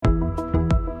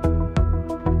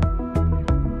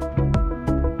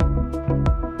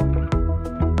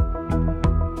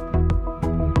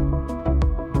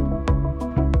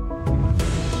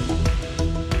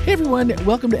everyone.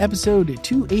 Welcome to episode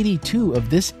 282 of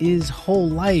This Is Whole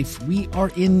Life. We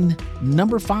are in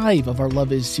number 5 of our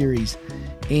Love Is series,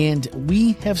 and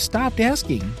we have stopped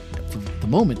asking, for the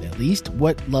moment at least,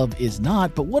 what love is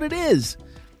not, but what it is.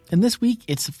 And this week,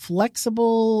 it's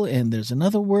flexible, and there's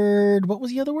another word. What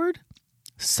was the other word?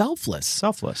 Selfless.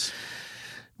 Selfless.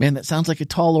 Man, that sounds like a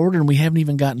tall order, and we haven't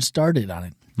even gotten started on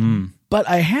it. But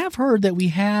I have heard that we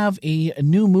have a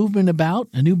new movement about,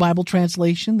 a new Bible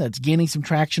translation that's gaining some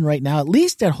traction right now, at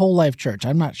least at Whole Life Church.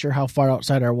 I'm not sure how far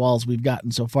outside our walls we've gotten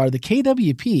so far. The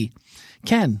KWP.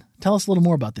 Ken, tell us a little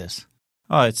more about this.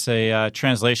 Oh, it's a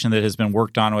translation that has been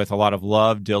worked on with a lot of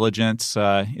love, diligence.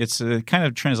 It's a kind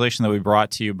of translation that we brought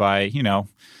to you by,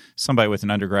 somebody with an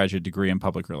undergraduate degree in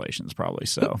public relations, probably.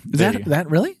 So is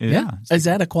that really? Yeah. Is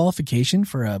that a qualification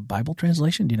for a Bible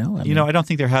translation? Do you know? I don't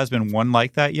think there has been one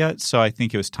like that yet. So I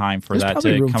think it was time for that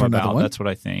to come about. That's what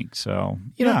I think. So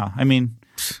I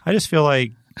just feel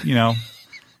like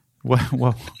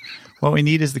what we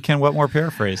need is the Ken Wetmore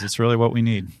paraphrase. It's really what we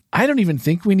need. I don't even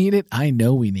think we need it. I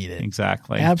know we need it.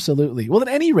 Exactly. Absolutely. Well, at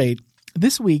any rate,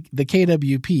 this week, the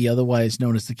KWP, otherwise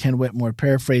known as the Ken Wetmore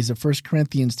paraphrase of 1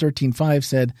 Corinthians 13:5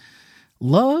 said,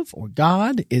 love or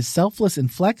God is selfless and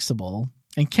flexible.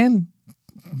 And Ken,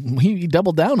 he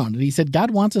doubled down on it. He said, God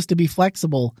wants us to be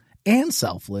flexible and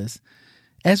selfless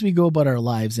as we go about our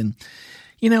lives. And,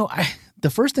 the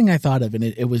first thing I thought of, and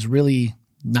it was really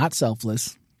not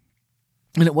selfless,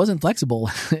 and it wasn't flexible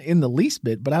in the least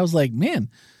bit, but I was like, man,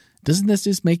 doesn't this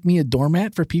just make me a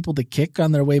doormat for people to kick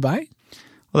on their way by?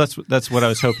 Well, that's what I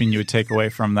was hoping you would take away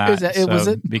from that. Was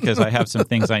it? Because I have some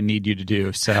things I need you to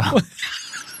do. So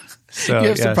you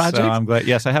have some projects? So I'm glad.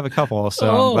 Yes, I have a couple. So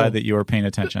I'm glad that you were paying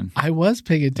attention. I was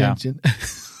paying attention. Yeah.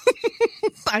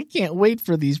 I can't wait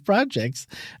for these projects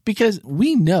because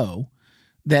we know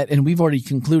that, and we've already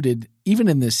concluded, even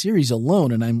in this series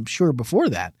alone, and I'm sure before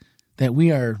that we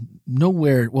are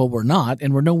nowhere. Well, we're not,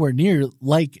 and we're nowhere near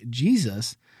like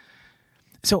Jesus.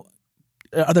 So,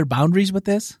 are there boundaries with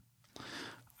this?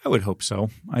 I would hope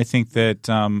so. I think that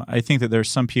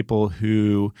there's some people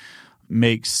who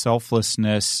make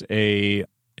selflessness a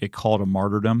call to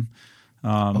martyrdom.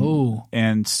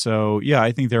 And so,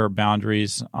 I think there are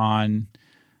boundaries on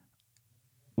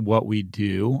what we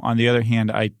do. On the other hand,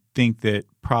 I think that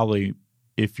probably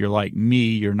if you're like me,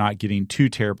 you're not getting too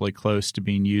terribly close to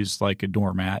being used like a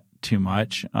doormat too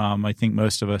much. I think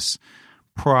most of us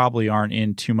probably aren't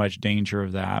in too much danger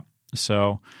of that.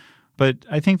 So, but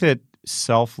I think that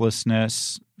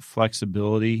selflessness,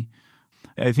 flexibility,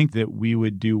 I think that we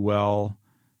would do well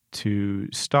to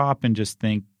stop and just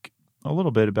think a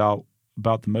little bit about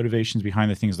the motivations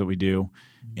behind the things that we do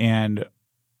and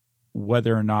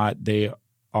whether or not they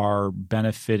are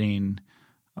benefiting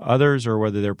others or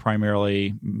whether they're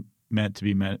primarily meant to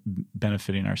be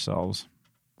benefiting ourselves.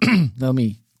 Let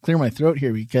me clear my throat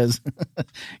here because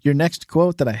your next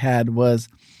quote that I had was,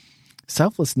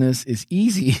 selflessness is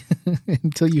easy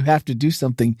until you have to do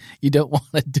something you don't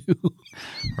want to do.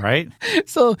 Right.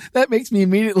 So that makes me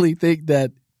immediately think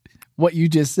that what you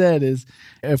just said is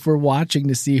if we're watching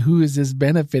to see who is this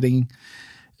benefiting,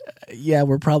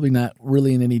 we're probably not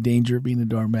really in any danger of being a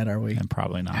doormat, are we? And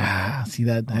probably not. See,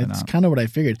 that's kind of what I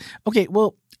figured. Okay,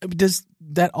 well, does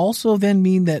that also then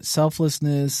mean that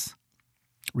selflessness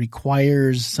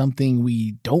requires something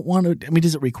we don't want to –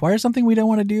 does it require something we don't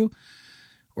want to do?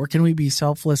 Or can we be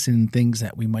selfless in things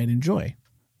that we might enjoy?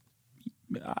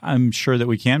 I'm sure that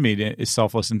we can be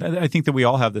selfless. And I think that we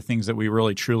all have the things that we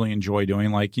really truly enjoy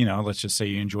doing. Like, let's just say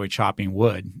you enjoy chopping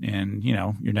wood and,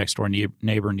 your next door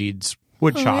neighbor needs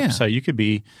wood chopped. Yeah. So you could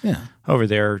be over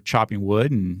there chopping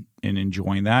wood and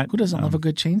enjoying that. Who doesn't love a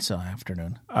good chainsaw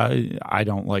afternoon? I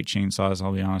don't like chainsaws.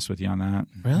 I'll be honest with you on that.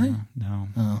 Really? No.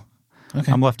 Oh.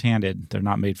 Okay. I'm left-handed. They're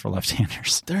not made for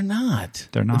left-handers. They're not.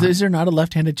 They're not. Is there not a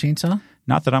left-handed chainsaw?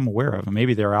 Not that I'm aware of.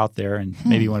 Maybe they're out there, and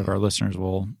maybe one of our listeners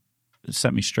will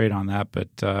set me straight on that.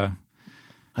 But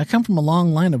I come from a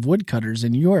long line of woodcutters,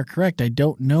 and you are correct. I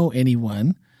don't know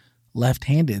anyone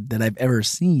left-handed that I've ever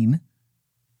seen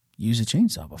use a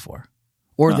chainsaw before,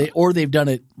 or they've done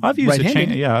it. I've used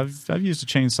right-handed. I've used a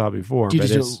chainsaw before. Do you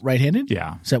just do right-handed?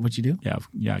 Yeah. Is that what you do?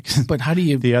 Yeah. But how do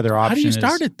you? The other option. How do you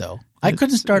start it though? I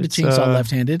couldn't start a chainsaw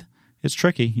left-handed. It's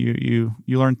tricky. You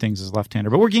learn things as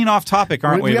left-hander. But we're getting off topic,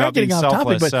 aren't we? We are about getting being off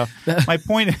selfless. topic. So my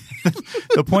point,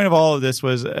 the point of all of this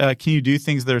was, can you do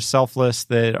things that are selfless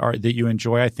that you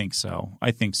enjoy? I think so.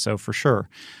 For sure.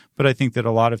 But I think that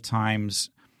a lot of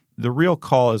times the real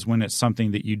call is when it's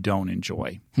something that you don't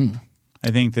enjoy.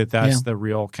 I think that's the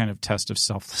real kind of test of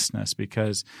selflessness,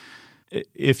 because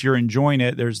if you're enjoying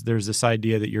it, there's this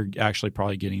idea that you're actually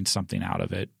probably getting something out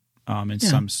of it. in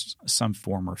some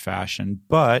form or fashion.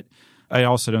 But I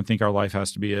also don't think our life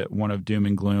has to be one of doom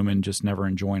and gloom and just never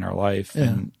enjoying our life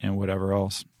and whatever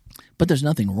else. But there's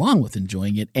nothing wrong with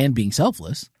enjoying it and being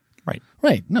selfless. Right.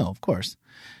 Right. No, of course.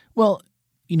 Well,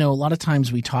 a lot of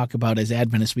times we talk about as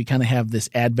Adventists, we kind of have this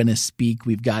Adventist speak.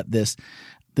 We've got this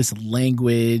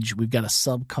language. We've got a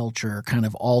subculture kind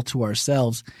of all to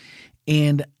ourselves.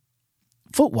 And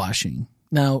foot washing.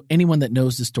 Now, anyone that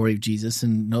knows the story of Jesus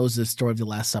and knows the story of the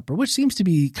Last Supper, which seems to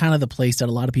be kind of the place that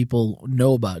a lot of people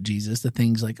know about Jesus, the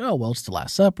things like, oh, well, it's the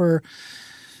Last Supper.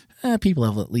 People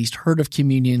have at least heard of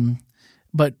communion.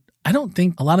 But I don't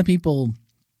think a lot of people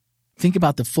think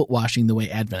about the foot washing the way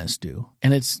Adventists do.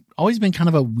 And it's always been kind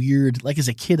of a weird, like as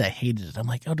a kid, I hated it. I'm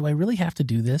like, oh, do I really have to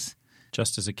do this?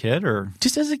 Just as a kid or?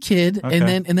 Just as a kid. Okay.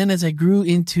 And then as I grew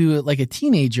into like a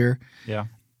teenager,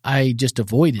 I just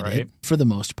avoided it for the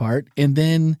most part. And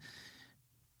then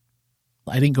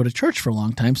I didn't go to church for a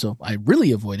long time, so I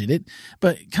really avoided it.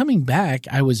 But coming back,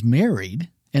 I was married.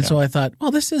 And so I thought,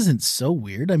 well, this isn't so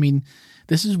weird. I mean,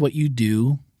 this is what you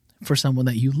do for someone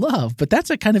that you love. But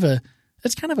that's kind of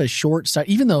a short side.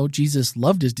 Even though Jesus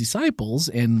loved his disciples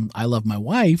and I love my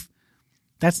wife,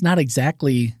 that's not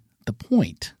exactly the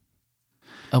point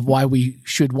of why we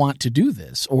should want to do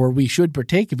this or we should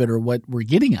partake of it or what we're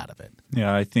getting out of it.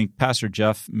 Yeah, I think Pastor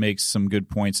Jeff makes some good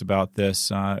points about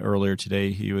this. Earlier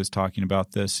today, he was talking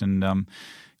about this. And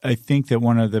I think that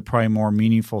one of the probably more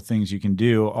meaningful things you can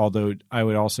do, although I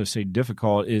would also say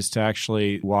difficult, is to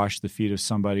actually wash the feet of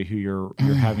somebody who you're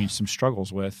having some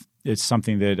struggles with. It's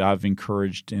something that I've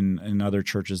encouraged in other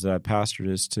churches that I've pastored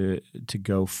is to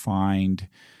go find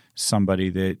somebody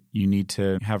that you need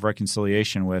to have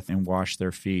reconciliation with and wash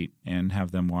their feet and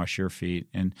have them wash your feet.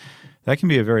 And that can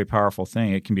be a very powerful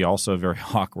thing. It can be also a very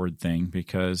awkward thing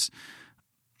because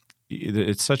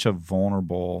it's such a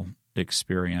vulnerable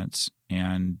experience.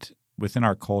 And within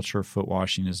our culture, foot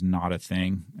washing is not a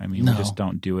thing. I mean, we just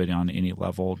don't do it on any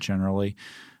level generally.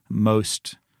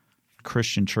 Most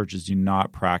Christian churches do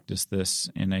not practice this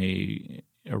in a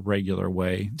regular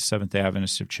way. Seventh-day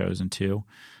Adventists have chosen to.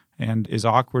 And as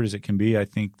awkward as it can be, I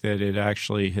think that it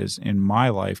actually has, in my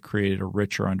life, created a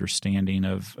richer understanding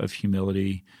of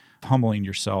humility, humbling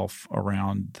yourself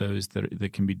around those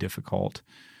that can be difficult.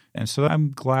 And so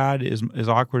I'm glad, as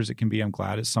awkward as it can be, I'm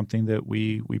glad it's something that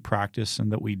we practice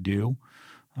and that we do.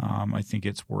 I think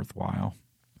it's worthwhile.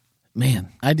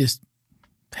 Man, I just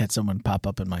had someone pop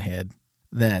up in my head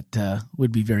that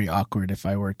would be very awkward if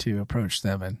I were to approach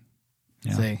them and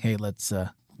say, hey, let's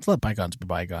let bygones be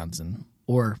bygones,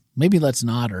 or maybe let's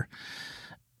not, or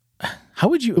how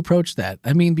would you approach that?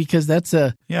 I mean, because that's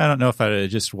a... Yeah, I don't know if I'd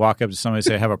just walk up to somebody and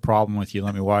say, I have a problem with you,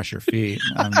 let me wash your feet.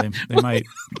 They might,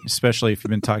 especially if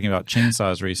you've been talking about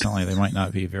chainsaws recently, they might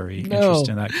not be very interested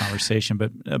in that conversation.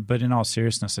 But in all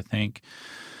seriousness, I think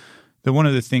that one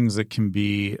of the things that can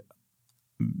be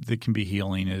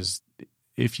healing is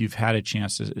if you've had a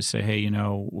chance to say, hey,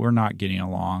 we're not getting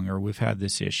along, or we've had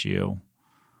this issue,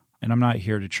 and I'm not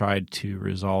here to try to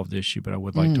resolve the issue, but I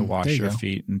would like to wash your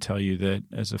feet and tell you that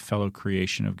as a fellow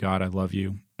creation of God, I love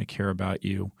you, I care about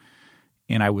you,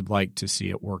 and I would like to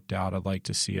see it worked out. I'd like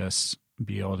to see us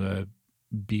be able to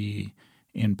be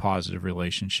in positive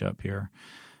relationship here.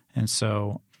 And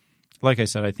so, like I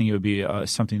said, I think it would be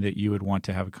something that you would want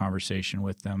to have a conversation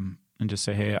with them and just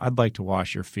say, hey, I'd like to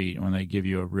wash your feet. And when they give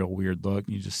you a real weird look,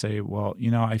 you just say, well,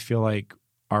 I feel like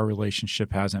our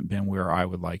relationship hasn't been where I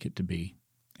would like it to be.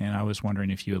 And I was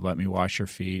wondering if you would let me wash your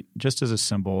feet, just as a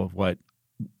symbol of what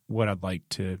I'd like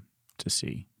to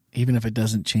see. Even if it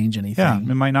doesn't change anything. Yeah,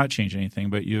 it might not change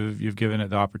anything, but you've given it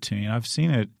the opportunity. And I've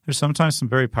seen it. There's sometimes some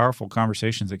very powerful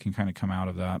conversations that can kind of come out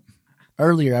of that.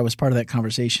 Earlier, I was part of that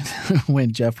conversation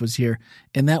when Jeff was here,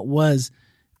 and that was,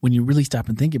 when you really stop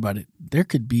and think about it, there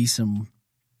could be some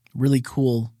really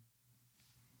cool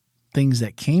things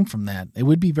that came from that. It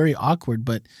would be very awkward,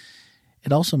 but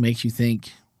it also makes you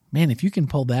think, man, if you can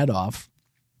pull that off,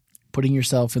 putting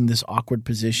yourself in this awkward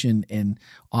position and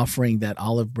offering that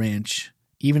olive branch,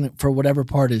 even for whatever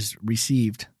part is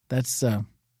received, that's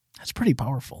pretty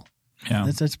powerful. Yeah,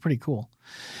 that's pretty cool.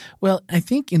 Well, I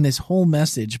think in this whole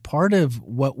message, part of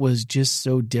what was just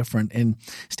so different, and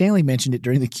Stanley mentioned it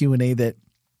during the Q&A, that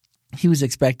he was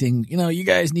expecting, you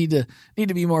guys need to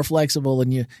be more flexible,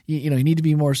 and you need to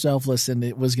be more selfless, and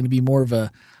it was going to be more of a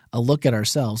look at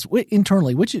ourselves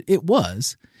internally, which it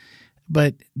was.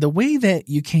 But the way that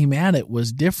you came at it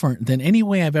was different than any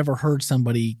way I've ever heard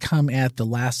somebody come at the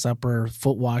Last Supper,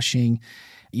 foot washing.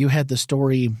 You had the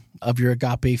story of your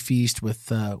agape feast with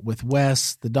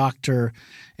Wes, the doctor,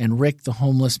 and Rick, the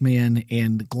homeless man,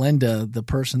 and Glenda, the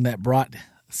person that brought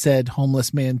said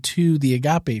homeless man to the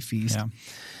agape feast. Yeah.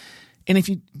 And if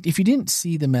you didn't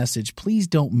see the message, please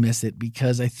don't miss it,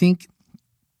 because I think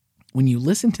when you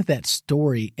listen to that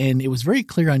story, and it was very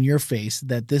clear on your face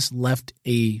that this left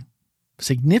a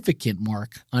significant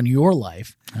mark on your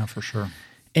life. Yeah, for sure.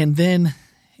 And then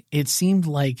it seemed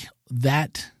like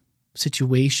that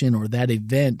situation or that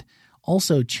event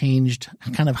also changed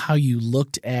kind of how you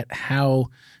looked at how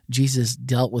Jesus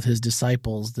dealt with his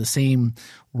disciples, the same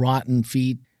rotten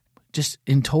feet, just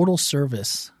in total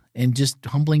service and just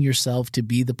humbling yourself to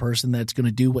be the person that's going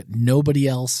to do what nobody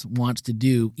else wants to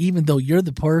do, even though you're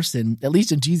the person, at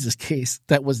least in Jesus' case,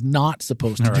 that was not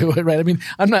supposed to do it, right? I mean,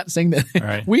 I'm not saying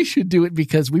that we should do it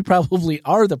because we probably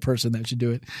are the person that should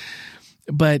do it.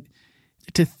 But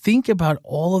to think about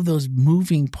all of those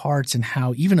moving parts and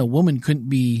how even a woman couldn't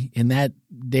be in that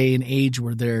day and age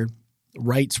where their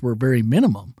rights were very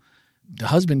minimum. The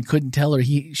husband couldn't tell her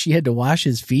she had to wash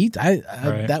his feet.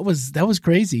 That was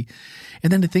crazy.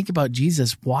 And then to think about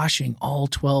Jesus washing all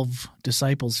 12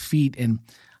 disciples' feet and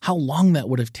how long that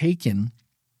would have taken.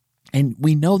 And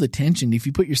we know the tension. If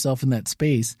you put yourself in that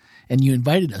space, and you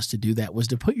invited us to do that, was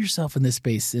to put yourself in this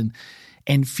space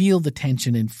and feel the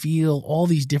tension and feel all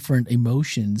these different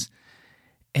emotions.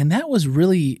 And that was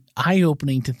really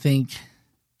eye-opening to think,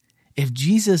 if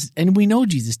Jesus, and we know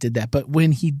Jesus did that, but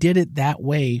when he did it that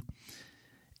way,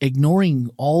 ignoring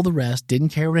all the rest, didn't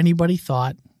care what anybody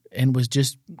thought, and was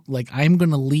just like, I'm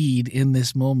going to lead in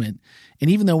this moment.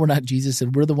 And even though we're not Jesus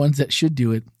and we're the ones that should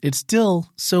do it, it's still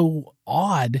so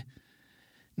odd,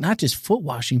 not just foot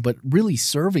washing, but really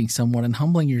serving someone and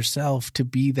humbling yourself to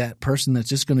be that person that's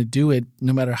just going to do it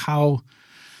no matter how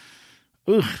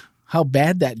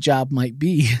bad that job might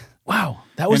be. Wow,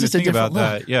 that was just a different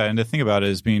look. And to think about it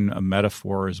as being a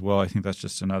metaphor as well, I think that's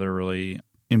just another really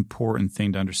important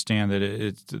thing to understand, that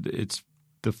it's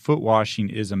the foot washing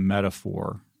is a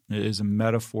metaphor. It is a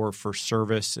metaphor for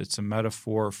service. It's a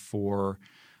metaphor for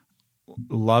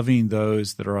loving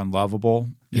those that are unlovable.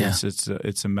 Yeah.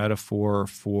 It's a metaphor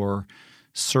for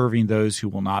serving those who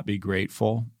will not be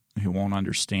grateful, who won't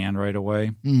understand right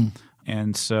away.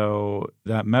 And so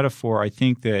that metaphor, I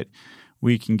think that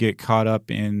we can get caught up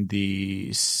in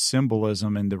the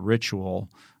symbolism and the ritual,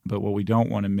 but what we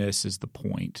don't want to miss is the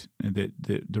point,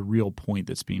 the real point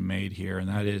that's being made here, and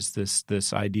that is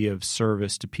this idea of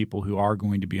service to people who are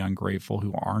going to be ungrateful,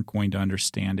 who aren't going to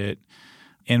understand it,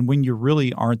 and when you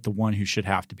really aren't the one who should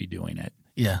have to be doing it.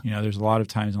 Yeah. There's a lot of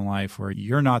times in life where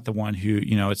you're not the one who,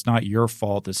 it's not your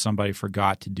fault that somebody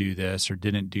forgot to do this or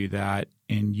didn't do that,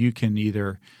 and you can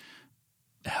either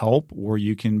help, or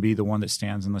you can be the one that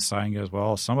stands on the side and goes,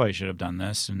 well, somebody should have done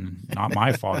this, and not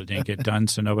my fault it didn't get done,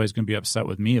 so nobody's going to be upset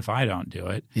with me if I don't do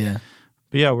it. Yeah.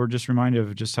 But yeah, we're just reminded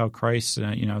of just how Christ,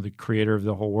 the creator of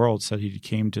the whole world, said he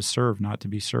came to serve, not to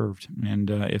be served. And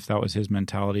if that was his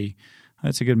mentality,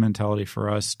 that's a good mentality for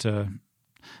us to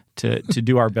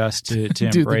do our best to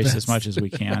embrace as much as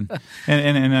we can.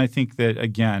 And I think that,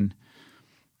 again,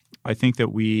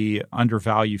 we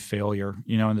undervalue failure.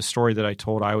 In the story that I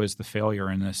told, I was the failure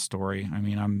in this story. I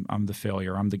mean, I'm the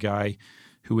failure. I'm the guy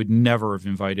who would never have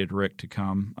invited Rick to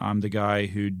come. I'm the guy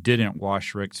who didn't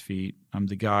wash Rick's feet. I'm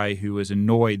the guy who was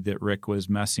annoyed that Rick was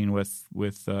messing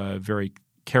with very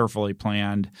carefully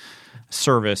planned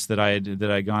service that I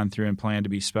had gone through and planned to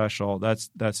be special.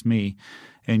 That's me.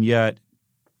 And yet,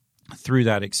 through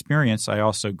that experience, I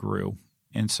also grew.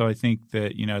 And so I think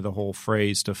that, the whole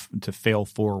phrase to fail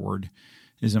forward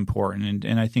is important.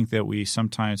 And I think that we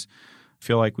sometimes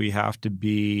feel like we have to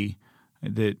be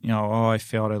that, I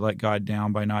failed, I let God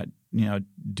down by not,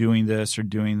 doing this or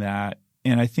doing that.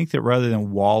 And I think that rather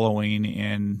than wallowing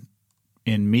in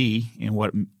me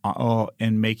and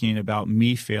and making it about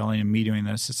me failing and me doing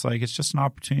this, it's just an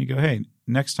opportunity to go, hey,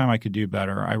 next time I could do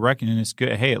better. I reckon, and it's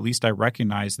good. Hey, at least I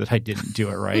recognize that I didn't do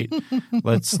it right.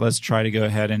 Let's try to go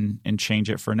ahead and change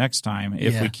it for next time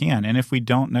if we can. And if we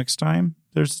don't next time,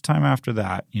 there's a time after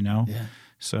that, Yeah.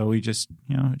 So we just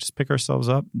pick ourselves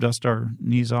up, dust our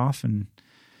knees off, and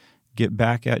get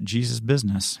back at Jesus'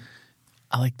 business.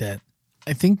 I like that.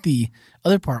 I think the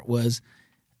other part was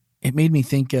it made me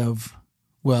think of,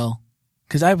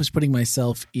 because I was putting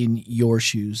myself in your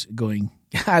shoes going,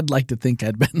 I'd like to think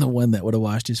I'd been the one that would have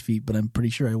washed his feet, but I'm pretty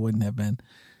sure I wouldn't have been,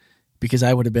 because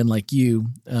I would have been like you.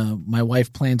 My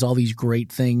wife plans all these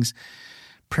great things,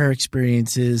 prayer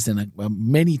experiences, and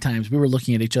many times we were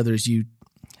looking at each other as you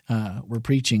were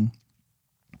preaching.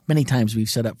 Many times we've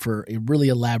set up for a really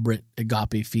elaborate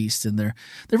agape feast, and they're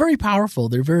very powerful.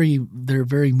 They're very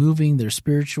moving. They're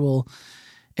spiritual,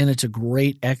 and it's a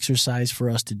great exercise for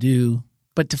us to do.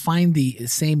 But to find the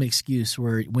same excuse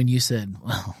where when you said,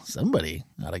 well, somebody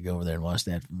ought to go over there and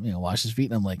wash his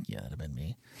feet. And I'm like, yeah, that'd have been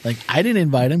me. Like, I didn't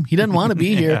invite him. He doesn't want to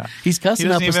be here. He's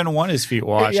cussing up. He doesn't even want his feet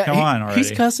washed. Come on already.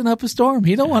 He's cussing up a storm.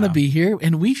 He don't want to be here.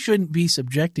 And we shouldn't be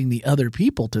subjecting the other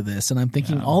people to this. And I'm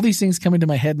thinking all these things come into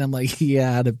my head and I'm like,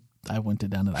 yeah, I went to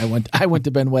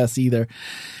Ben West either.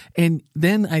 And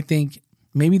then I think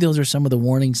maybe those are some of the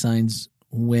warning signs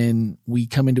when we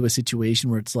come into a situation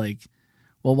where it's like,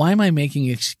 well, why am I making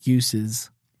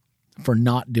excuses for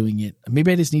not doing it?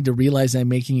 Maybe I just need to realize I'm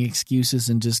making excuses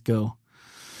and just go,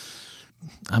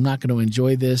 I'm not going to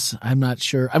enjoy this. I'm not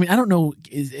sure. I mean, I don't know.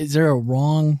 Is there a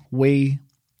wrong way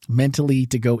mentally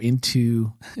to go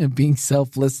into being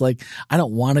selfless? Like, I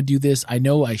don't want to do this. I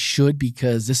know I should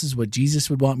because this is what Jesus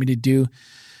would want me to do.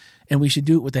 And we should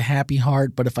do it with a happy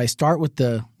heart. But if I start with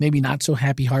the maybe not so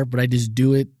happy heart, but I just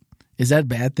do it, is that a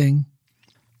bad thing?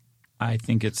 I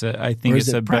think it's a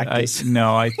practice?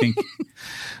 I think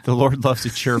the Lord loves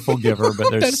a cheerful giver, but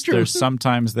there's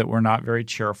sometimes that we're not very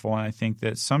cheerful. And I think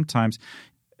that sometimes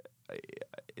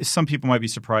some people might be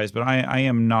surprised, but I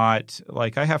am not.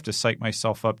 Like, I have to psych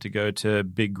myself up to go to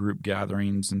big group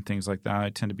gatherings and things like that. I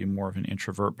tend to be more of an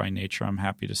introvert by nature. I'm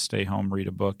happy to stay home, read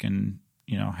a book, and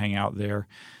hang out there.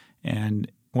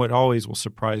 And what always will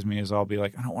surprise me is I'll be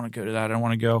like, I don't want to go to that. I don't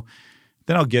want to go.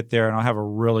 Then I'll get there and I'll have a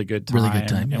really good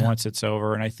time. And once it's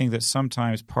over, and I think that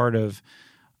sometimes part of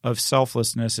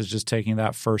selflessness is just taking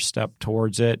that first step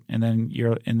towards it, and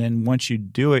then once you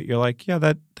do it, you're like, yeah,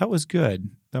 that was good,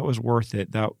 that was worth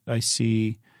it. That I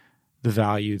see the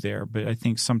value there. But I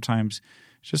think sometimes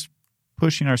just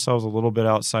pushing ourselves a little bit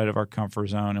outside of our comfort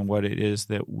zone and what it is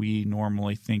that we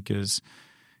normally think is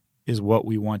what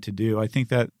we want to do. I think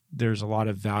that there's a lot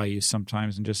of value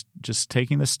sometimes in just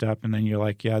taking the step, and then you're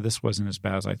like, yeah, this wasn't as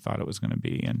bad as I thought it was going to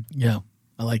be. And yeah,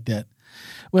 I like that.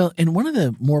 Well, and one of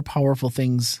the more powerful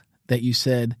things that you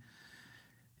said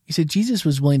Jesus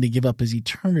was willing to give up his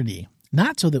eternity,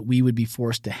 not so that we would be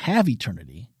forced to have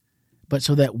eternity, but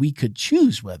so that we could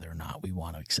choose whether or not we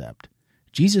want to accept.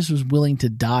 Jesus was willing to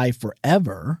die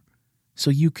forever so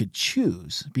you could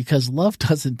choose, because love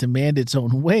doesn't demand its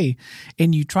own way.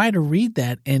 And you try to read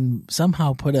that and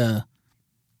somehow put a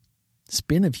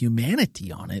spin of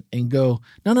humanity on it and go,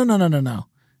 no.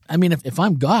 I mean, if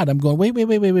I'm God, I'm going,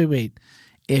 wait.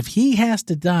 If he has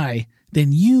to die,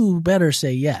 then you better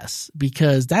say yes,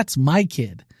 because that's my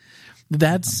kid.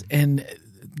 And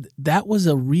that was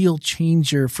a real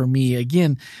changer for me.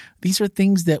 Again, these are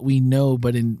things that we know,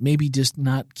 but in maybe just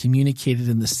not communicated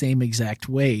in the same exact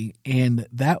way. And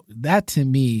that to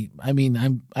me, I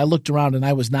mean, I looked around and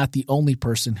I was not the only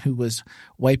person who was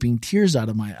wiping tears out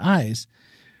of my eyes,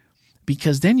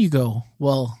 because then you go,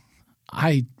 well,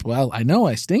 I know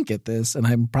I stink at this, and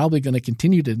I'm probably going to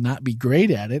continue to not be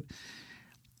great at it.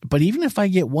 But even if I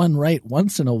get one right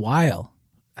once in a while,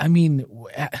 I mean,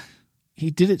 he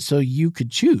did it so you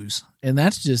could choose. And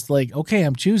that's just like, okay,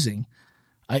 I'm choosing.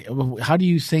 How do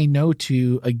you say no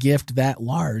to a gift that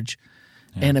large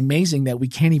and amazing that we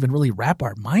can't even really wrap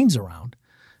our minds around?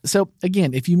 So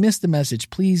again, if you missed the message,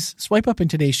 please swipe up in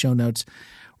today's show notes.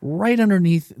 Right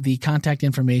underneath the contact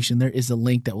information, there is a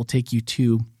link that will take you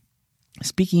to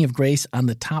Speaking of Grace on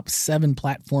the top 7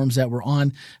 platforms that we're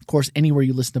on. Of course, anywhere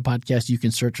you listen to podcasts, you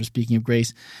can search for Speaking of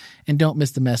Grace. And don't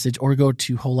miss the message, or go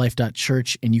to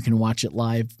wholelife.church and you can watch it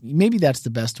live. Maybe that's the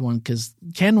best one, because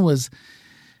Ken was –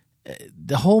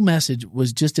 the whole message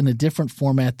was just in a different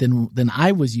format than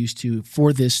I was used to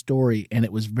for this story, and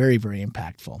it was very, very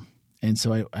impactful. And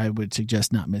so I would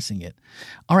suggest not missing it.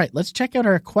 All right, let's check out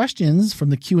our questions from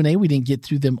the Q&A. We didn't get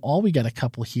through them all. We got a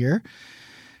couple here.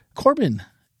 Corbin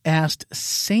asked,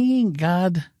 saying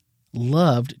God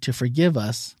loved to forgive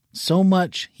us so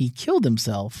much he killed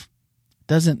himself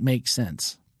doesn't make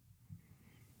sense.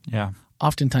 Yeah.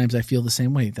 Oftentimes I feel the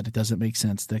same way, that it doesn't make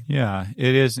sense. Yeah,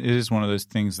 it is one of those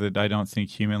things that I don't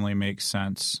think humanly makes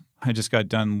sense. I just got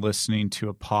done listening to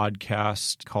a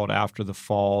podcast called After the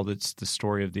Fall. That's the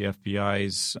story of the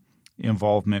FBI's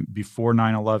involvement before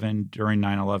 9/11, during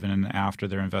 9/11, and after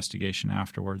their investigation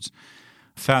afterwards.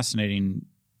 Fascinating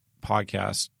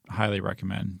podcast, highly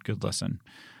recommend. Good listen.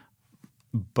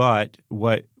 But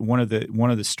one of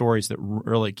the stories that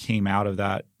really came out of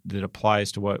that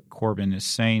applies to what Corbin is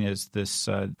saying is this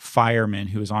fireman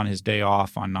who was on his day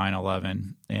off on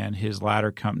 9/11, and his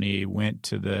ladder company went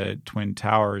to the Twin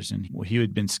Towers, and he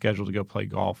had been scheduled to go play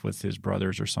golf with his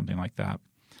brothers or something like that.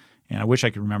 And I wish I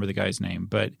could remember the guy's name,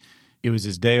 but it was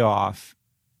his day off,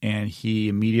 and he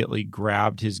immediately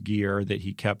grabbed his gear that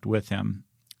he kept with him.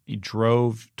 He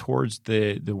drove towards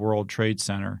the World Trade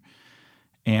Center,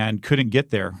 and couldn't get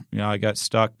there. I got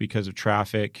stuck because of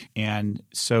traffic. And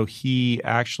so he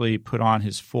actually put on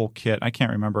his full kit. I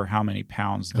can't remember how many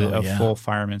pounds a full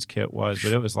fireman's kit was,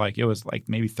 but it was like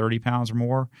maybe 30 pounds or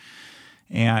more.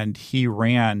 And he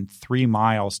ran 3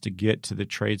 miles to get to the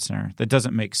trade center. That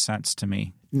doesn't make sense to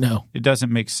me. No. It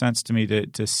doesn't make sense to me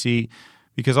to see,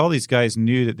 because all these guys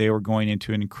knew that they were going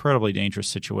into an incredibly dangerous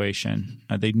situation.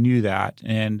 They knew that.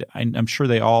 And I'm sure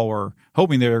they all were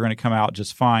hoping they were going to come out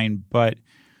just fine. But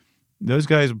those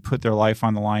guys put their life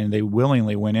on the line, and they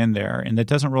willingly went in there. And that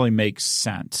doesn't really make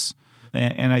sense.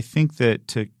 And I think that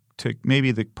to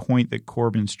maybe the point that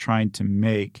Corbin's trying to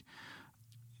make,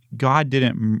 God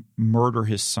didn't murder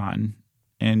his son,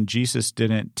 and Jesus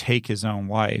didn't take his own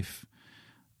life.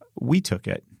 We took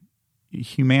it.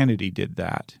 Humanity did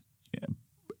that.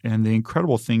 And the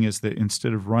incredible thing is that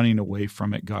instead of running away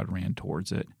from it, God ran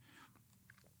towards it.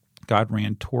 God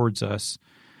ran towards us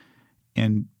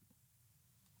and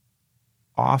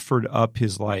offered up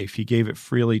his life. He gave it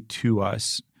freely to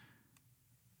us.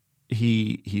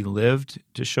 He lived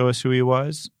to show us who he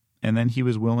was, and then he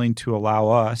was willing to allow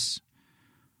us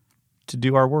to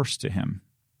do our worst to him,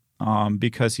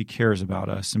 because he cares about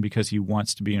us and because he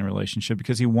wants to be in a relationship,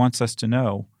 because he wants us to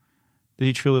know that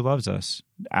he truly loves us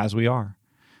as we are.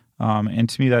 And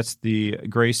to me, that's the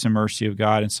grace and mercy of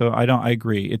God. And so I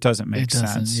agree. It doesn't make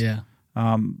sense. Yeah.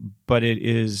 But it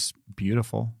is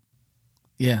beautiful.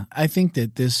 Yeah. I think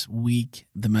that this week,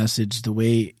 the message, the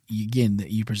way, that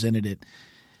you presented it,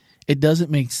 it doesn't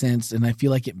make sense, and I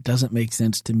feel like it doesn't make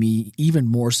sense to me even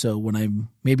more so when I'm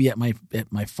maybe at my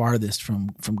farthest from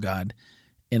God,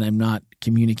 and I'm not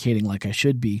communicating like I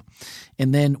should be.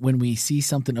 And then when we see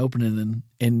something opening,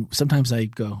 and sometimes I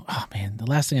go, oh man, the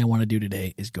last thing I want to do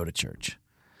today is go to church.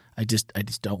 I just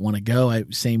don't want to go. I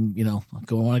want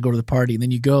to go to the party, and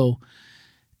then you go,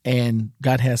 and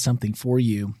God has something for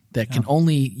you that you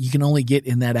can only get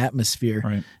in that atmosphere,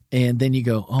 right. And then you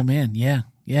go, oh man, yeah.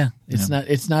 It's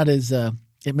not as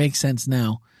it makes sense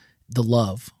now, the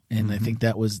love. And I think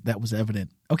that was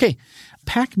evident. Okay.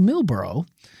 Pac Milborough,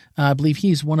 I believe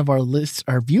he's one of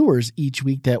our viewers each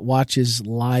week that watches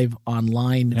live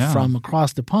online from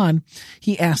across the pond.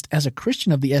 He asked, as a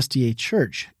Christian of the SDA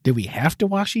Church, do we have to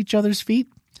wash each other's feet?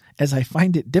 As I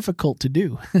find it difficult to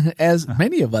do, as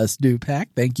many of us do, Pac.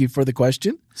 Thank you for the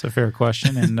question. It's a fair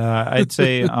question. And I'd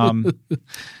say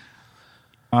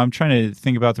I'm trying to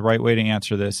think about the right way to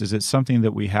answer this. Is it something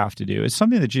that we have to do? It's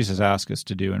something that Jesus asked us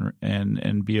to do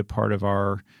and be a part of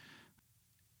our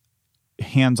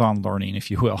hands-on learning, if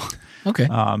you will. Okay.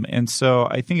 And so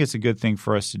I think it's a good thing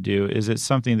for us to do. Is it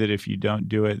something that if you don't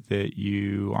do it that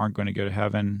you aren't going to go to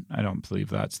heaven? I don't believe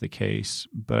that's the case.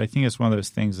 But I think it's one of those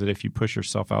things that if you push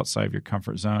yourself outside of your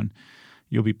comfort zone,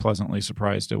 you'll be pleasantly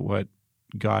surprised at what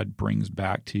God brings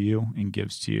back to you and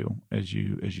gives to you as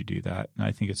you do that. And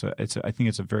I think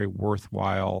it's a very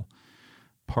worthwhile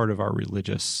part of our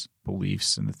religious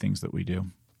beliefs and the things that we do.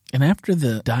 And after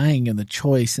the dying and the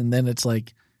choice, and then it's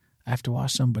like, I have to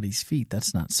wash somebody's feet.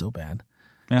 That's not so bad.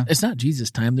 Yeah. It's not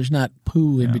Jesus time. There's not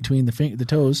poo in between the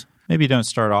toes. Maybe don't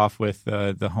start off with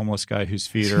the homeless guy whose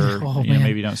feet are,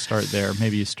 maybe don't start there.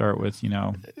 Maybe you start with,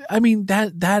 I mean,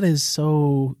 that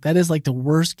is like the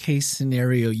worst case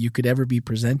scenario you could ever be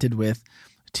presented with,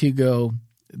 to go,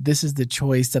 this is the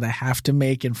choice that I have to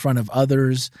make in front of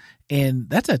others. And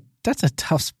that's a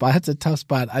tough spot. That's a tough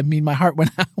spot. I mean, my heart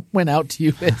went out to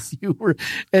you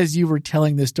as you were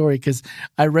telling this story, because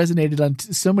I resonated on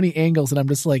so many angles, and I'm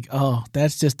just like, oh,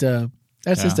 that's just a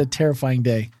terrifying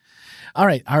day. All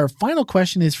right. Our final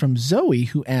question is from Zoe,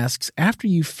 who asks, after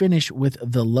you finish with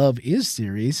the Love Is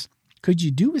series, could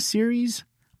you do a series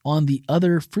on the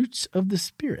other fruits of the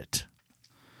Spirit?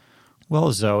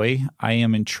 Well, Zoe, I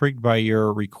am intrigued by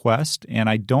your request, and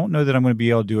I don't know that I'm going to be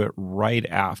able to do it right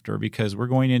after, because we're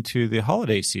going into the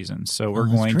holiday season. So we're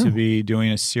going to be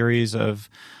doing a series of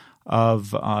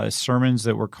sermons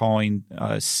that we're calling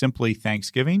Simply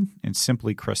Thanksgiving and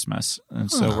Simply Christmas.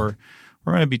 And so we're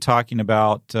going to be talking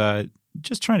about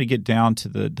just trying to get down to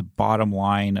the bottom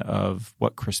line of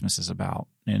what Christmas is about,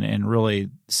 and really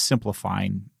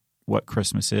simplifying what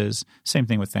Christmas is. Same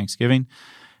thing with Thanksgiving.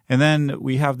 And then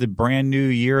we have the brand new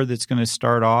year that's going to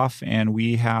start off, and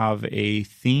we have a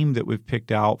theme that we've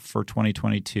picked out for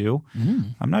 2022.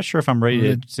 I'm not sure if I'm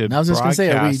ready to I was just going to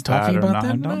say, are we talking about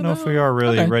that? I don't know if we are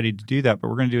really ready to do that, but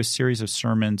we're going to do a series of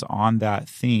sermons on that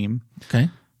theme. Okay.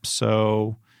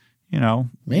 So,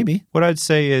 maybe. What I'd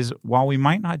say is, while we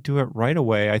might not do it right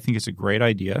away, I think it's a great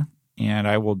idea. And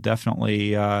I will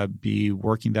definitely be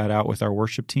working that out with our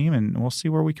worship team, and we'll see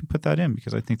where we can put that in,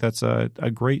 because I think that's a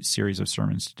great series of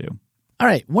sermons to do. All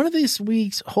right, one of this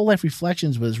week's Whole Life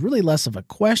Reflections was really less of a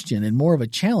question and more of a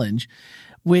challenge,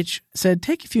 which said,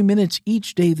 take a few minutes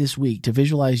each day this week to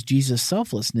visualize Jesus'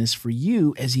 selflessness for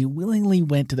you as he willingly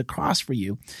went to the cross for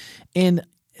you. And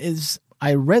as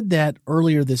I read that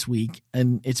earlier this week,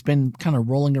 and it's been kind of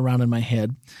rolling around in my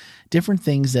head, different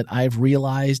things that I've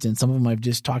realized, and some of them I've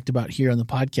just talked about here on the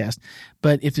podcast.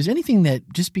 But if there's anything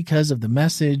that just because of the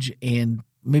message and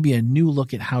maybe a new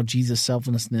look at how Jesus'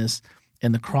 selflessness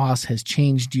and the cross has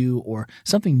changed you, or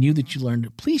something new that you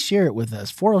learned, please share it with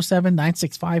us.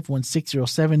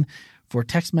 407-965-1607 for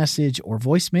text message or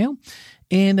voicemail.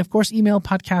 And of course, email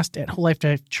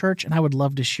podcast@wholelife.church, and I would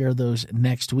love to share those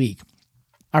next week.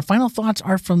 Our final thoughts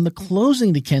are from the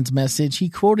closing to Ken's message. He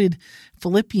quoted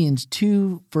Philippians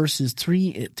 2, verses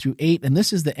 3 through 8, and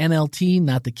this is the NLT,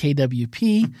 not the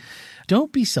KWP.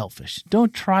 Don't be selfish.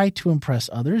 Don't try to impress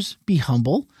others. Be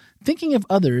humble, thinking of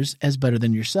others as better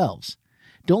than yourselves.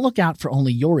 Don't look out for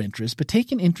only your interests, but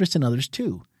take an interest in others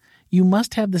too. You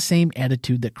must have the same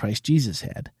attitude that Christ Jesus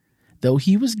had. Though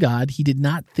he was God, he did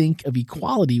not think of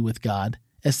equality with God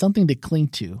as something to cling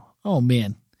to. Oh,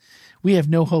 man. We have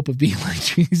no hope of being like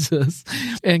Jesus.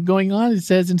 And going on, it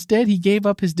says, instead, he gave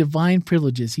up his divine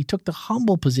privileges. He took the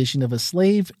humble position of a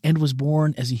slave and was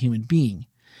born as a human being.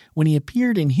 When he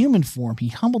appeared in human form, he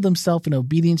humbled himself in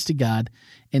obedience to God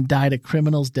and died a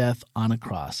criminal's death on a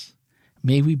cross.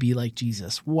 May we be like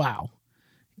Jesus. Wow.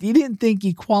 He didn't think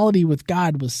equality with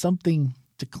God was something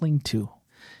to cling to.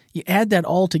 You add that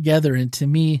all together, and to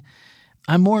me,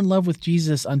 I'm more in love with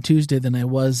Jesus on Tuesday than I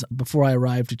was before I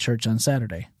arrived to church on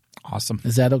Saturday. Awesome.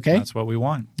 Is that okay? That's what we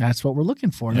want. That's what we're looking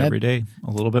for. Every day,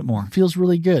 a little bit more. Feels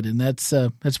really good, and that's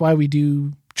why we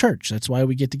do church. That's why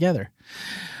we get together.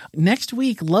 Next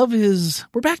week, we're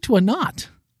back to a knot.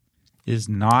 Is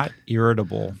not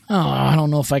irritable. Oh, I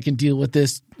don't know if I can deal with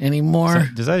this anymore.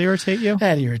 Does that irritate you?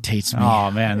 That irritates me.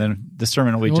 Oh, man. Then the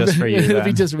sermon will be just for you. It'll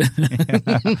be just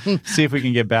See if we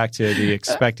can get back to the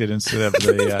expected instead of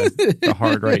the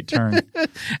hard right turn.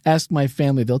 Ask my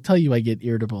family. They'll tell you I get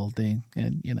irritable.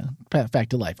 Back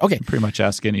to life. Okay. Pretty much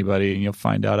ask anybody and you'll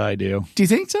find out I do. Do you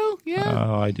think so? Yeah.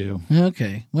 Oh, I do.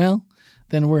 Okay. Well,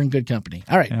 then we're in good company.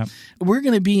 All right. Yep. We're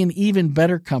going to be in even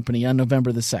better company on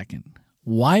November the 2nd.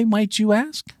 Why, might you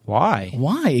ask? Why?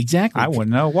 Why, exactly. I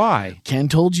wouldn't know why. Ken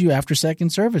told you after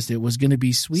second service it was going to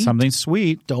be sweet. Something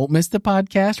sweet. Don't miss the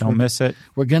podcast. Don't miss it.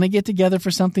 We're going to get together for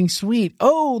something sweet.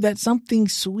 Oh, that something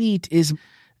sweet is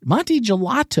Monte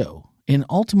Gelato in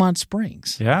Altamont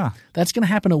Springs. Yeah. That's going to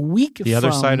happen a week from... The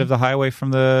other side of the highway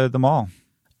from the mall.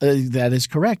 That is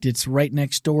correct. It's right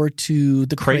next door to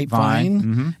the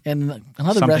Grapevine and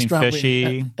another something restaurant.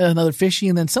 Fishy. Another fishy,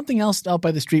 and then something else out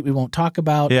by the street we won't talk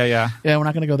about. Yeah, we're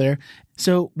not going to go there.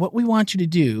 So what we want you to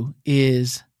do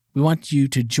is we want you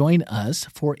to join us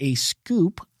for a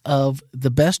scoop of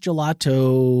the best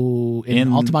gelato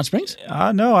in Altamont Springs?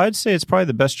 No, I'd say it's probably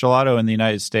the best gelato in the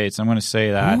United States. I'm going to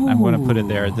say that. Ooh. I'm going to put it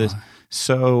there.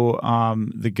 So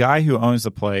the guy who owns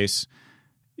the place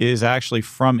is actually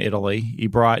from Italy. He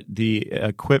brought the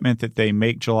equipment that they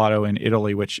make gelato in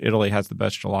Italy, which Italy has the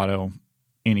best gelato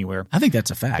anywhere. I think that's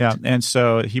a fact. Yeah, and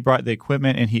so he brought the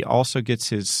equipment, and he also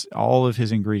gets all of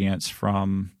his ingredients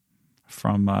from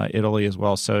Italy as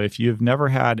well. So if you've never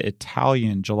had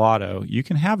Italian gelato, you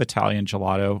can have Italian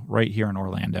gelato right here in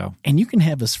Orlando. And you can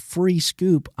have a free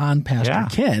scoop on Pastor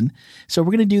Ken. So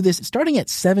we're going to do this starting at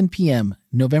 7 p.m.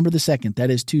 November the 2nd. That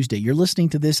is Tuesday. You're listening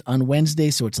to this on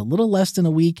Wednesday, so it's a little less than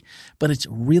a week, but it's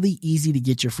really easy to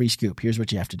get your free scoop. Here's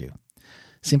what you have to do.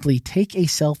 Simply take a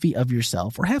selfie of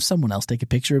yourself or have someone else take a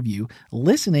picture of you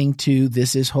listening to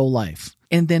This Is Whole Life.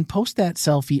 And then post that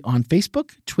selfie on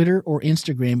Facebook, Twitter, or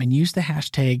Instagram and use the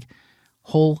hashtag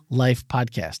Whole Life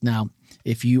Podcast. Now,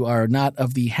 if you are not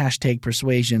of the hashtag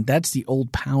persuasion, that's the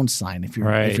old pound sign. If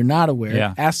you're not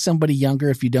aware, ask somebody younger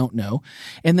if you don't know.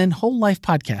 And then Whole Life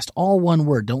Podcast, all one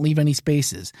word. Don't leave any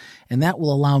spaces. And that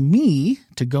will allow me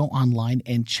to go online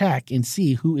and check and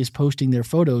see who is posting their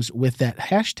photos with that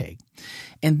hashtag.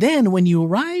 And then when you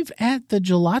arrive at the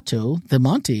gelato, the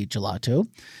Monte Gelato,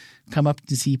 come up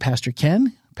to see Pastor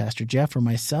Ken, Pastor Jeff, or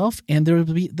myself, and there'll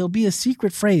be a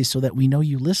secret phrase so that we know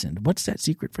you listened. What's that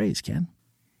secret phrase, Ken?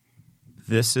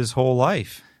 This is whole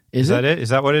life. Is that it? Is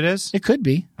that what it is? It could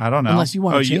be. I don't know. Unless you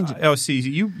want to change it. Oh, see,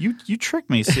 you tricked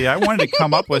me. See, I wanted to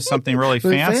come up with something really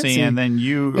fancy, and then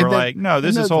you were like, no,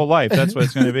 this is whole life. That's what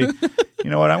it's going to be. You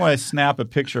know what? I want to snap a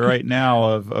picture right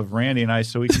now of Randy and I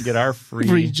so we can get our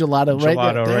free gelato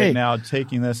right now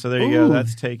taking this. So there you go.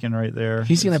 That's taken right there.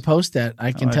 He's going to post that.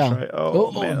 I can tell.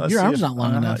 Man, your arm's not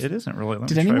long enough. It isn't really.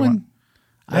 Did anyone?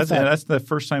 That's the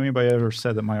first time anybody ever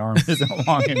said that my arm isn't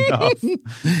long enough.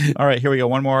 All right, here we go.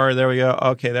 One more. There we go.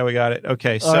 Okay, there we got it.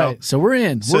 Okay, so all right, so we're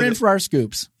in. We're in for our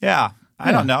scoops. Yeah.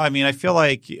 I don't know. I mean, I feel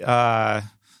like the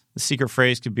secret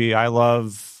phrase could be "I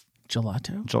love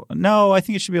gelato." No, I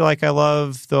think it should be like "I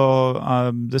love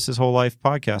the This Is Whole Life"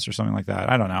 podcast or something like that.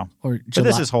 I don't know. Or but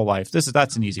This Is Whole Life.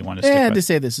 That's an easy one to stick with. To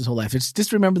say This Is Whole Life. It's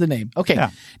just remember the name. Okay.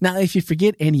 Yeah. Now, if you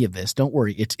forget any of this, don't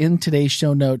worry. It's in today's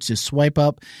show notes. Just swipe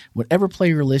up whatever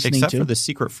player you're listening Except to. for the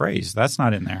secret phrase. That's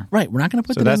not in there. Right. We're not going to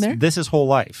put that in there. This Is Whole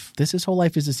Life. This Is Whole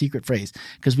Life is a secret phrase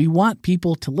because we want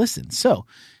people to listen. So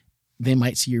they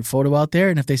might see your photo out there,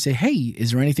 and if they say, hey,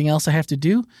 is there anything else I have to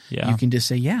do? Yeah. You can just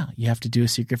say, yeah, you have to do a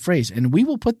secret phrase. And we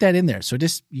will put that in there. So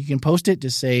just you can post it,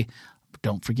 just say,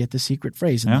 don't forget the secret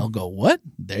phrase. And they'll go, what?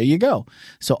 There you go.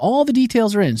 So all the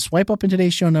details are in. Swipe up in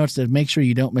today's show notes to make sure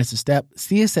you don't miss a step.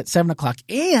 See us at 7 o'clock.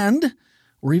 And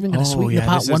we're even going to sweeten the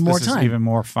pot one more time. This is even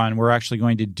more fun. We're actually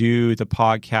going to do the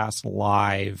podcast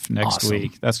live next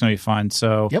week. That's going to be fun.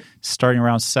 So starting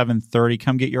around 7:30,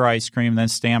 come get your ice cream, then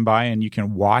stand by and you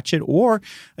can watch it. Or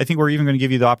I think we're even going to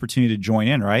give you the opportunity to join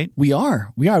in, right? We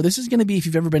are. This is going to be, if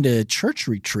you've ever been to a church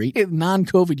retreat,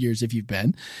 non-COVID years if you've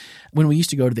been. When we used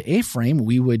to go to the A-Frame,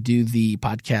 we would do the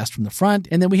podcast from the front,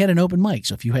 and then we had an open mic.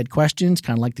 So if you had questions,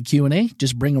 kind of like the Q&A,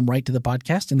 just bring them right to the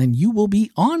podcast, and then you will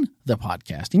be on the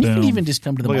podcast. And you can even just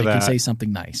come to the mic and say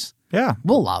something nice. Yeah.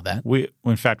 We'll allow that.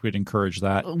 In fact, we'd encourage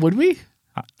that. Would we?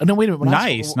 No, wait a minute.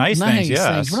 Nice things,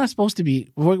 yes. We're not supposed to be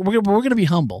 – we're going to be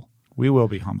humble. We will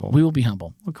be humble. We will be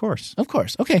humble. Of course. Of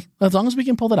course. Okay. As long as we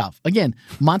can pull that off. Again,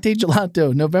 Monte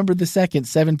Gelato, November the 2nd,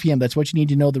 7 p.m. That's what you need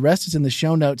to know. The rest is in the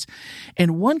show notes.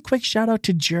 And one quick shout out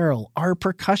to Gerald, our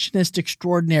percussionist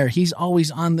extraordinaire. He's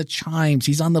always on the chimes.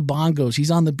 He's on the bongos. He's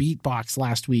on the beatbox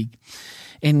last week.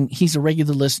 And he's a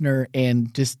regular listener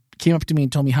and just came up to me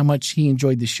and told me how much he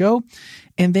enjoyed the show.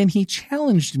 And then he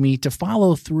challenged me to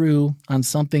follow through on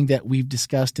something that we've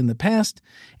discussed in the past.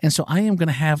 And so I am going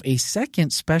to have a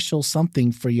second special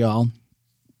something for y'all.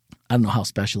 I don't know how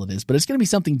special it is, but it's going to be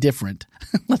something different.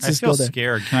 I feel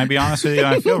scared. Can I be honest with you?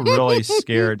 I feel really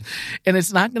scared. And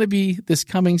it's not going to be this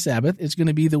coming Sabbath. It's going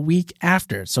to be the week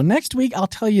after. So next week, I'll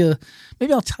tell you a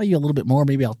little bit more.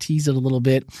 Maybe I'll tease it a little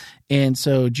bit. And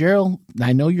so, Gerald,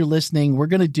 I know you're listening. We're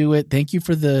going to do it. Thank you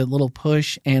for the little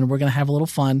push, and we're going to have a little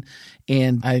fun.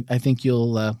 And I think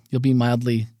you'll be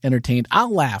mildly entertained.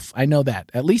 I'll laugh. I know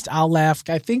that. At least I'll laugh.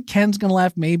 I think Ken's going to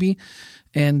laugh maybe.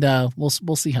 And we'll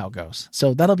see how it goes.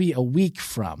 So that'll be a week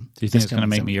from. Do you think it's going to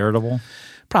make me irritable?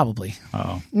 Probably.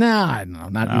 Oh. No,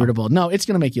 not irritable. No, it's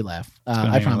going to make you laugh.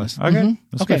 I promise. Okay. Mm-hmm.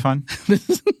 This will be fun.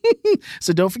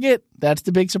 So don't forget, that's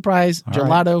the big surprise. All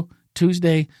Gelato, right.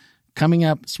 Tuesday. Coming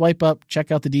up, swipe up,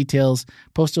 check out the details,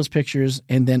 post those pictures,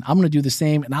 and then I'm going to do the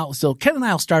same. And Ken and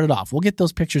I will start it off. We'll get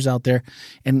those pictures out there,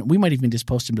 and we might even just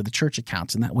post them to the church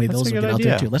accounts, and that way those will get out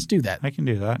there too. Let's do that. I can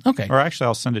do that. Okay. Or actually,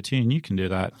 I'll send it to you, and you can do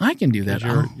that. I can do that.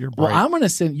 You're well, you're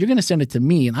going to send it to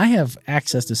me, and I have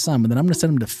access to some, and then I'm going to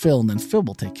send them to Phil, and then Phil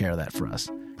will take care of that for us.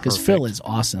 Because Phil is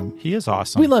awesome. He is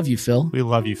awesome. We love you, Phil. We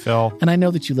love you, Phil. And I know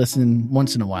that you listen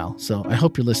once in a while, so I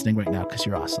hope you're listening right now because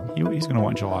you're awesome. He's going to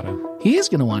want gelato. He is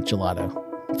going to want gelato.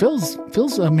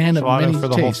 Phil's a man of many tastes. For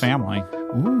the whole family.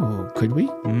 Ooh, could we?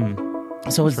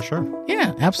 So for sure.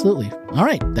 Yeah, absolutely. All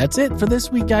right, that's it for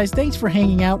this week, guys. Thanks for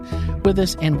hanging out with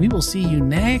us, and we will see you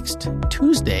next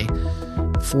Tuesday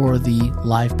for the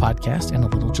live podcast and a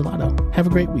little gelato. Have a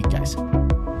great week, guys.